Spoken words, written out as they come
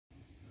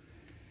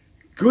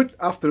Good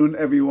afternoon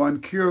everyone,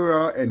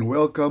 Kira, and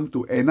welcome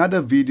to another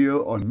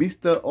video on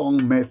Mr.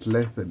 Ong Maths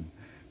lesson.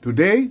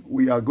 Today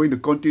we are going to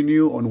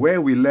continue on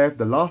where we left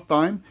the last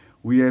time.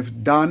 We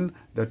have done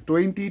the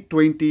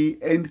 2020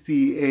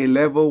 NCEA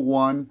Level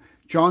 1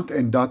 Chance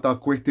and Data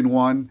Question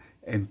 1,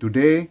 and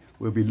today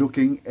we'll be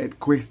looking at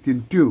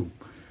Question 2.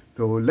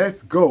 So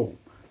let's go.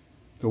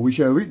 So we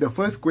shall read the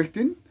first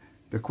question.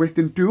 The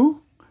question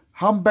 2,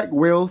 humpback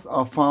whales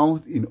are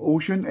found in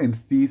ocean and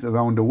seas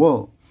around the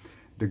world.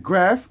 The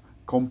graph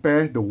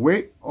compares the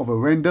weight of a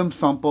random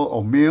sample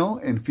of male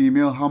and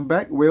female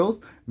humpback whales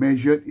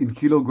measured in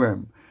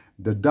kilograms.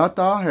 The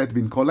data has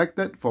been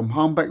collected from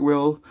humpback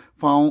whales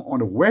found on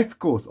the west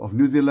coast of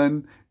New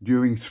Zealand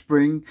during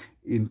spring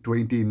in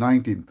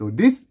 2019. So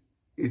this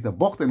is the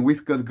box and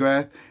whiskers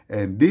graph,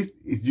 and this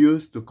is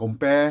used to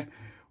compare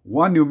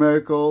one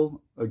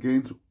numerical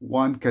against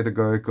one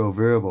categorical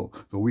variable.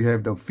 So we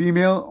have the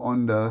female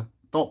on the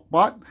top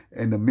part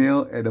and the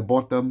male at the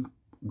bottom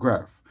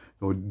graph.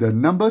 So the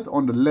numbers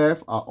on the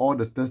left are all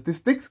the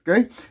statistics,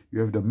 okay?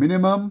 You have the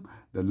minimum,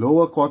 the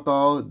lower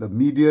quartile, the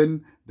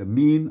median, the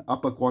mean,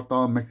 upper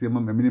quartile,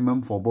 maximum and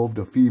minimum for both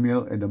the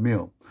female and the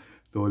male.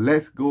 So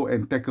let's go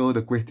and tackle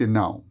the question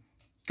now.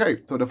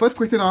 Okay, so the first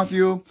question asks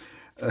you,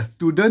 a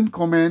student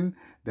comment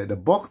that the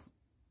box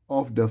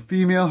of the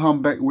female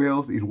humpback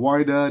whales is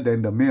wider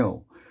than the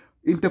male.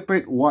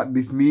 Interpret what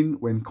this means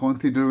when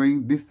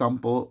considering this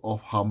sample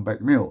of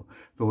humpback male.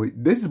 So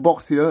this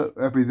box here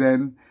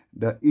represents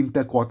the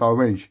interquartile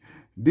range.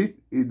 This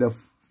is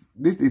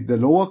the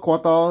lower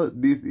quartile,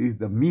 this is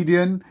the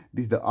median,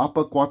 this is the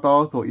upper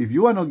quartile. So if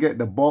you want to get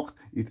the box,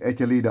 it's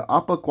actually the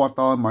upper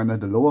quartile minus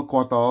the lower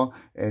quartile,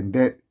 and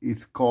that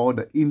is called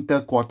the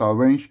interquartile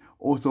range,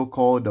 also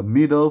called the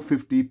middle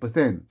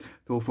 50%.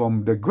 So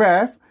from the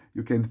graph,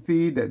 you can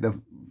see that the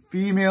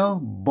female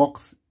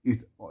box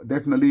is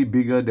definitely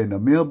bigger than the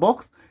male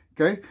box.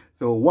 Okay,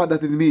 so what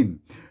does it mean?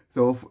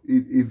 So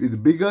if it's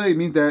bigger, it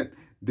means that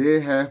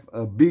they have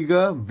a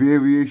bigger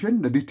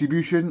variation. The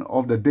distribution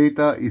of the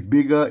data is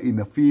bigger in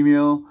the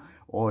female,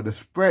 or the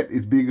spread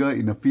is bigger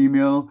in the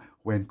female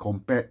when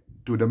compared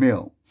to the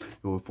male.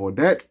 So for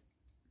that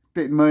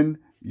statement,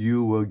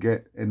 you will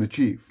get an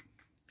achieve.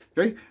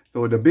 Okay,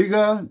 so the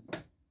bigger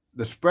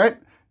the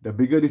spread, the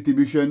bigger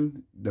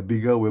distribution, the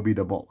bigger will be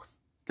the box.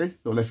 Okay,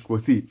 so let's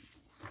proceed.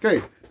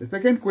 Okay, the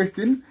second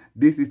question,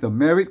 this is a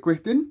merit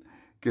question.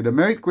 Okay, the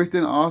merit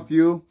question asks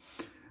you,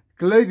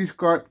 clearly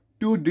describe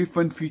two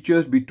different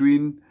features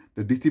between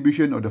the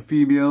distribution of the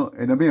female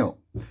and the male.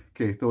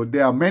 Okay, so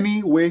there are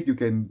many ways you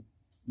can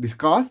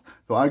discuss.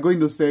 So I'm going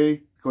to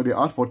say, because they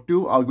asked for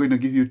two, I'm going to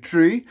give you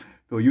three.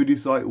 So you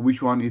decide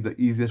which one is the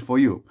easiest for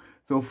you.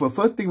 So for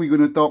first thing we're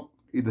going to talk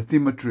is the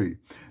symmetry.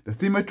 The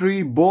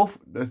symmetry, both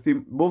of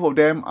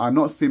them are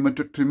not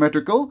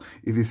symmetrical.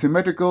 If it's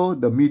symmetrical,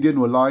 the median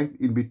will lie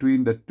in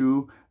between the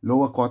two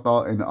lower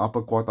quartile and the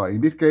upper quartile.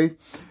 In this case,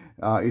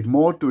 it's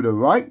more to the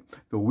right.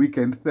 So we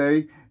can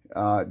say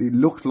it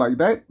looks like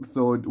that.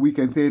 So we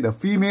can say the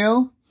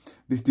female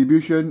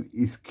distribution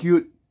is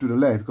skewed to the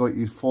left because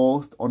it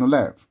falls on the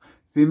left.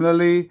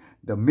 Similarly,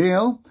 the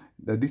male,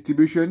 the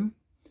distribution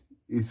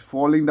is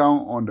falling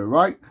down on the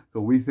right.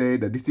 So we say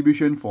the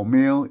distribution for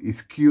male is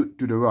skewed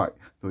to the right.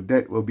 So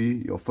that will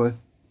be your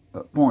first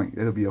point.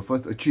 That will be your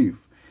first achieve.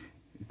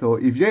 So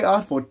if they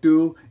ask for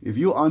two, if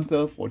you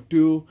answer for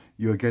two,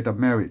 you'll get a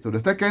merit. So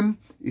the second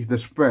is the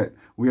spread.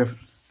 We have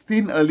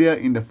seen earlier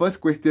in the first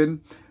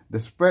question,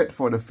 the spread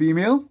for the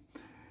female.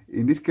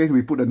 In this case,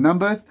 we put the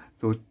numbers.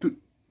 So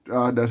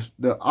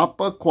the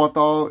upper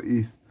quartile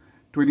is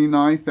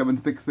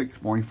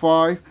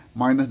 29,766.5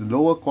 minus the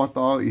lower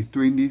quartile is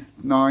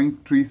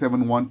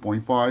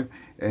 29,371.5,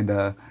 and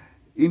the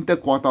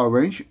interquartile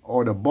range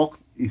or the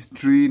box is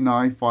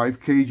 395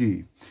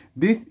 kg.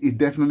 This is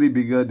definitely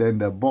bigger than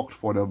the box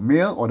for the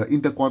male, or the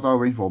interquartile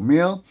range for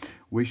male,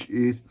 which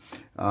is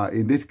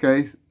in this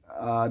case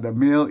the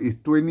male is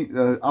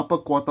the upper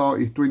quartile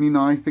is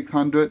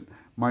 29,600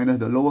 minus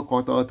the lower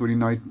quartile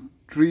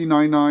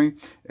 29,399,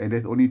 and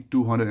that's only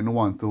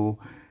 201. So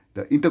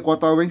the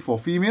interquartile range for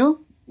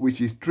female, which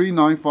is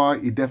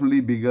 395, is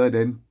definitely bigger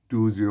than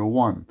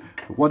 201.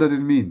 So what does it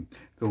mean?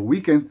 So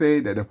we can say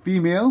that the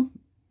female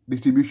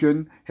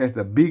distribution has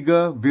a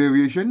bigger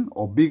variation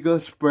or bigger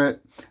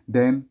spread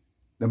than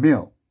the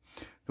male.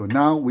 So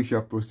now we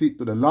shall proceed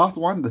to the last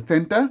one, the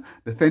center.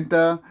 The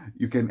center,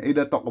 you can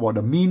either talk about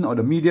the mean or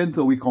the median.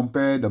 So we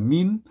compare the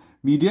mean,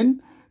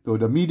 median. So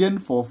the median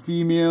for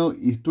female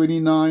is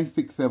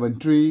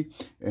 29,673,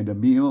 and the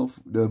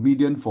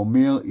median for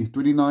male is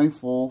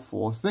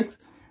 29,446.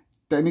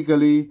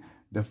 Technically,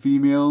 the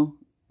female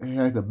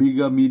has a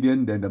bigger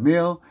median than the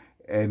male,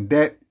 and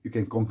that you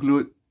can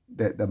conclude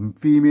that the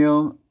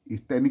female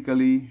is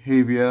technically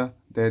heavier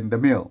than the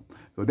male.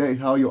 So that is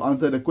how you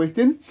answer the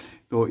question.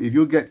 So if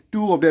you get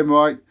two of them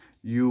right,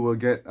 you will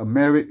get a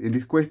merit in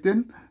this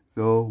question.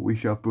 So we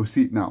shall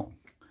proceed now.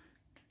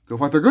 So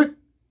far so good?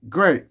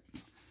 Great.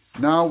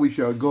 Now we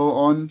shall go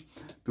on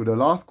to the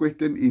last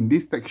question in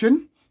this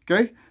section.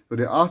 Okay, so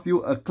they ask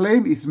you, a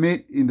claim is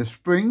made in the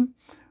spring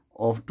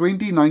of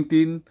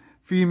 2019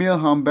 female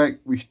humpback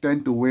which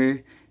tend to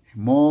weigh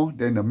more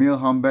than the male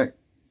humpback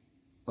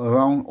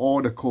around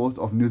all the coast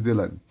of New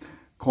Zealand.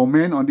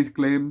 Comment on this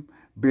claim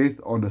based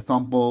on the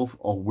samples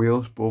of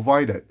whales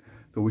provided.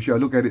 So we shall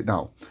look at it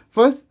now.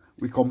 First,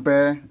 we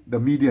compare the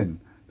median.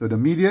 So the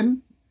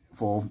median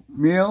for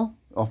male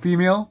or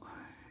female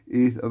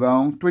is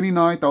around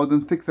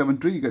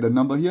 29,673. You get the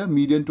number here,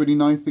 median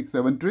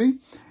 29,673.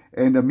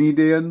 And the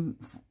median,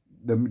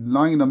 the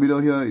line in the middle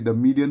here, the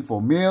median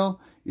for male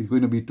is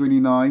going to be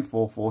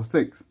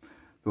 29,446.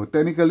 So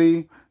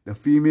technically, the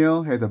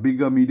female has a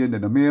bigger median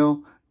than the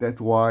male. That's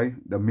why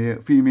the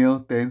female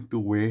tends to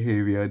weigh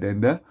heavier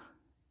than the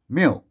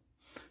male.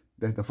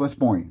 That's the first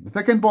point. The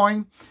second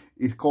point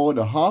is called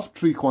the half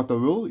three-quarter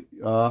rule.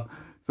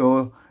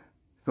 So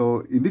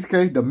in this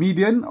case, the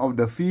median of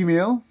the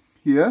female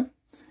here,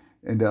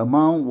 and the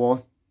amount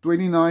was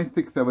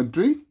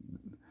 29,673,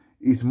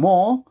 is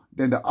more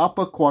than the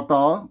upper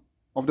quartile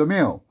of the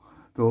male.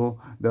 So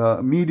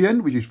the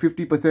median, which is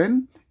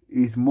 50%,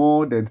 is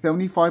more than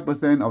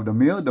 75% of the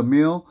male.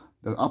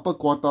 The upper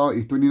quartile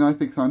is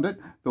 29,600.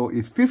 So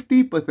it's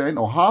 50%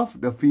 or half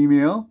the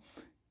female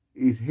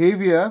is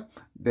heavier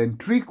than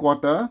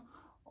 3/4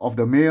 of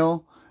the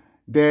male.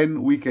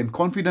 Then we can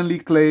confidently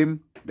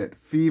claim that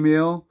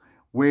female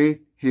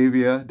weigh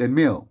heavier than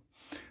male.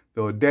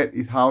 So that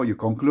is how you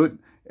conclude.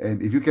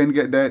 And if you can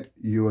get that,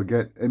 you will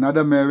get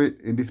another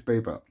merit in this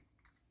paper.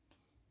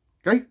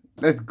 Okay,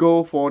 let's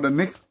go for the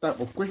next type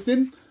of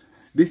question.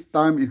 This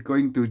time is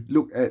going to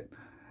look at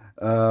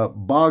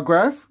bar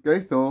graph.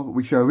 Okay, so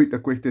we shall read the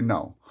question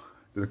now.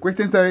 So the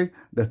question says,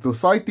 the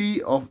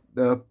Society of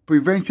the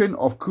Prevention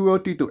of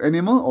Cruelty to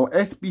Animals, or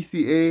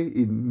SPCA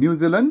in New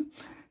Zealand,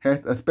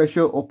 has a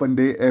special open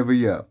day every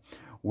year,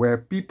 where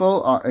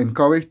people are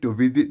encouraged to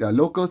visit the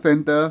local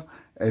centre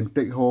and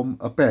take home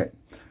a pet.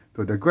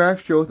 So the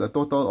graph shows a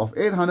total of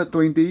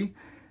 820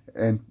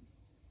 and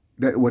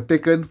that were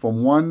taken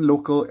from one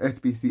local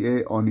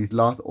SPCA on its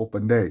last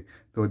open day.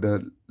 So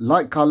the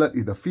light coloured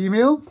is the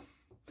female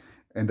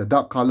and the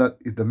dark coloured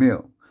is the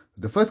male.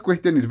 The first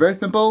question is very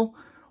simple.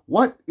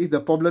 What is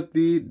the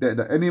probability that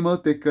the animal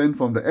taken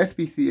from the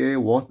SPCA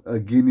was a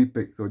guinea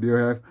pig? So you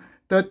have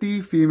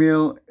 30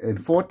 female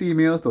and 40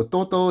 male. So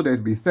total there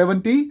will be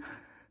 70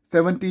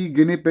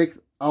 guinea pigs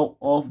out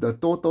of the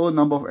total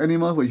number of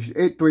animals, which is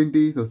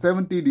 820. So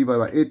 70 divided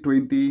by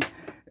 820.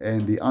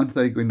 And the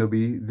answer is going to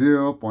be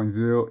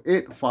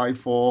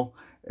 0.0854.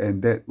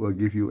 And that will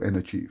give you an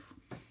achieve.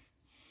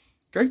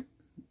 Okay.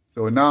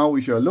 So now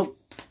we shall look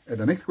at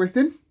the next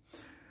question.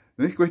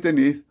 The next question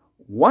is,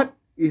 what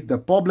is the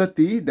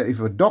probability that if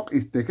a dog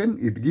is taken,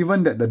 if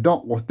given that the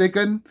dog was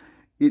taken,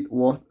 it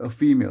was a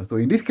female? So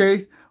in this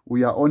case,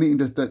 we are only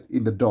interested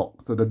in the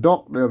dog. So the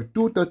dog, there are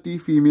 230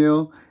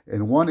 female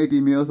and 180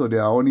 male. So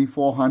there are only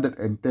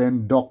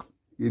 410 dogs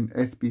in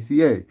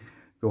SPCA.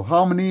 So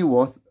how many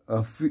was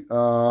if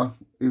a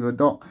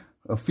dog,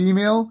 a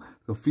female?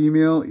 So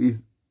female is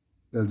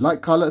the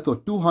light color, so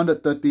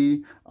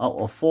 230 out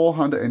of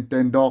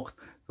 410 dogs.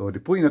 So they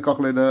put in the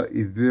calculator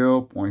is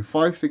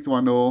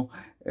 0.5610,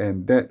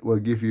 and that will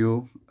give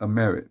you a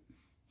merit.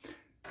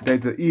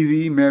 That's an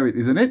easy merit,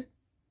 isn't it?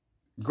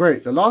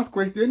 Great. The last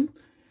question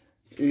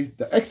is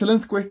the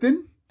excellence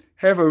question.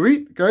 Have a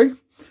read, okay?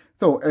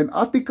 So an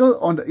article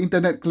on the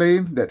internet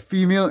claims that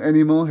female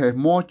animals have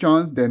more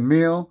chance than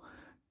male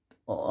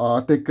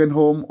are taken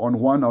home on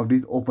one of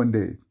these open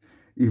days.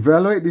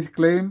 Evaluate this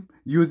claim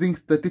using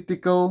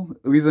statistical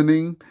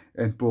reasoning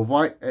and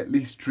provide at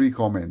least 3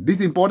 comments. This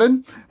is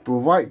important.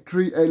 Provide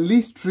at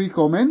least 3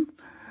 comments.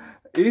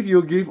 If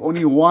you give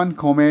only 1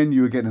 comment,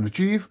 you get an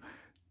achieve.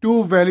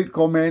 2 valid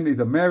comments is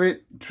a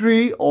merit.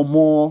 3 or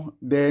more,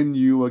 then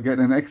you will get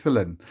an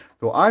excellent.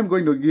 So I'm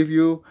going to give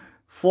you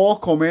 4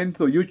 comments.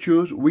 So you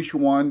choose which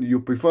one you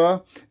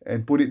prefer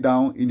and put it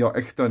down in your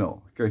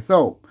external. Okay,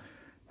 so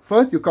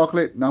first you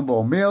calculate number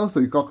of males. So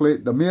you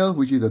calculate the male,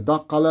 which is the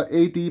dark color,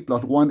 80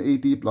 plus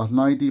 180 plus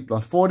 90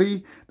 plus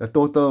 40. The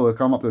total will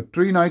come up to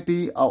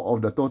 390 out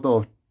of the total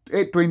of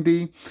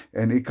 820,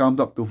 and it comes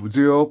up to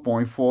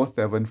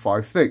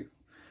 0.4756.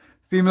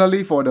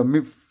 Similarly, for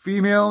the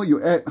female,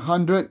 you add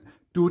 100,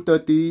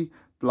 230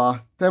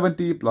 plus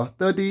 70 plus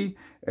 30,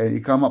 and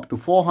it comes up to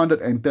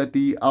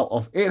 430 out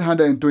of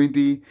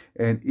 820,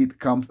 and it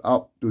comes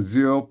up to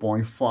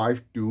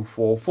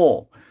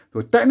 0.5244.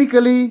 So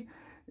technically,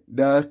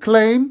 the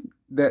claim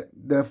that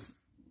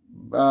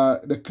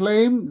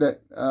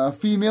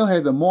female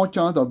has a more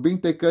chance of being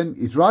taken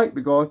is right,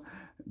 because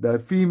the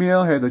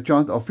female has a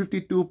chance of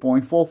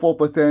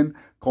 52.44%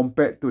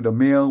 compared to the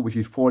male, which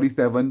is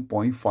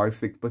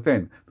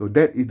 47.56%. So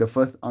that is the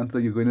first answer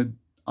you're going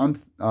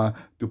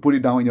to put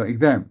it down in your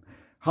exam.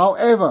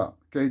 However,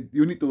 okay,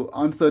 you need to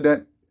answer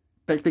that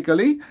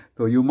technically.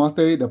 So you must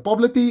say the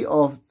probability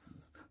of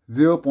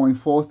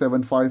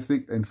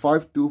 0.4756 and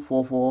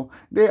 5244,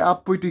 they are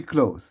pretty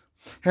close.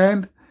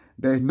 Hence,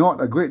 there is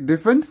not a great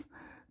difference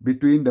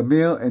between the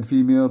male and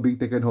female being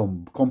taken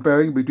home.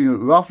 Comparing between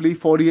roughly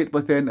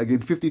 48%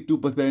 against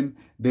 52%,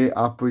 they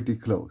are pretty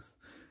close.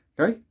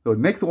 Okay, so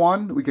next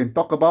one we can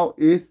talk about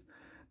is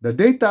the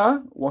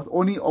data was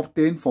only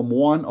obtained from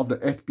one of the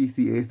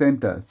SPCA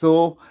centers.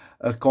 So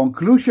a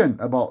conclusion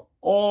about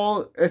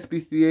all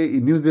SPCA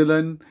in New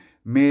Zealand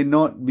may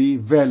not be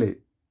valid.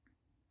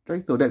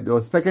 Okay, so that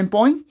was the second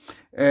point.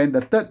 And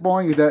the third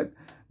point is that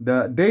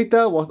the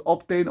data was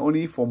obtained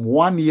only from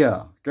 1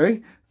 year.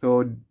 Okay,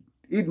 so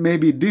it may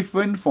be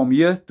different from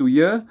year to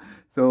year.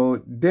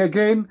 So there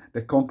again,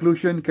 the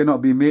conclusion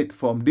cannot be made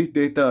from this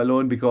data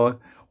alone, because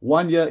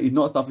 1 year is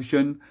not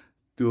sufficient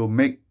to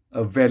make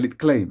a valid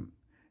claim.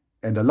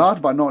 And the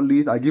last but not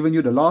least, I've given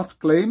you the last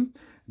claim.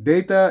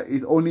 Data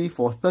is only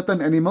for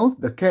certain animals: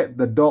 the cat,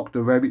 the dog,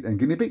 the rabbit, and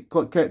guinea pig.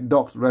 Cat,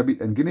 dogs,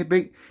 rabbit, and guinea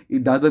pig.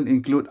 It doesn't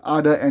include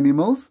other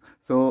animals.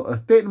 So a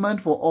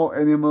statement for all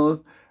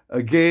animals,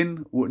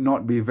 again, would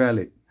not be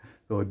valid.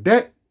 So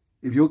that,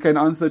 if you can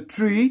answer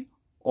 3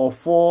 or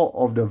 4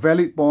 of the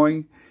valid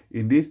points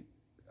in this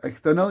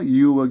external,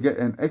 you will get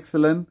an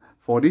excellent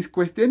for this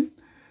question.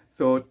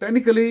 So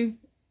technically,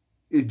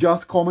 it's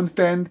just common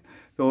sense.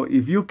 So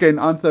if you can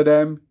answer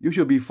them, you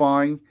should be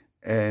fine.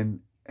 And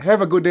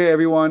have a good day,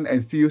 everyone,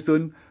 and see you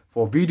soon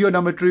for video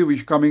number 3, which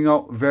is coming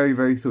out very,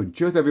 very soon.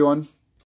 Cheers, everyone.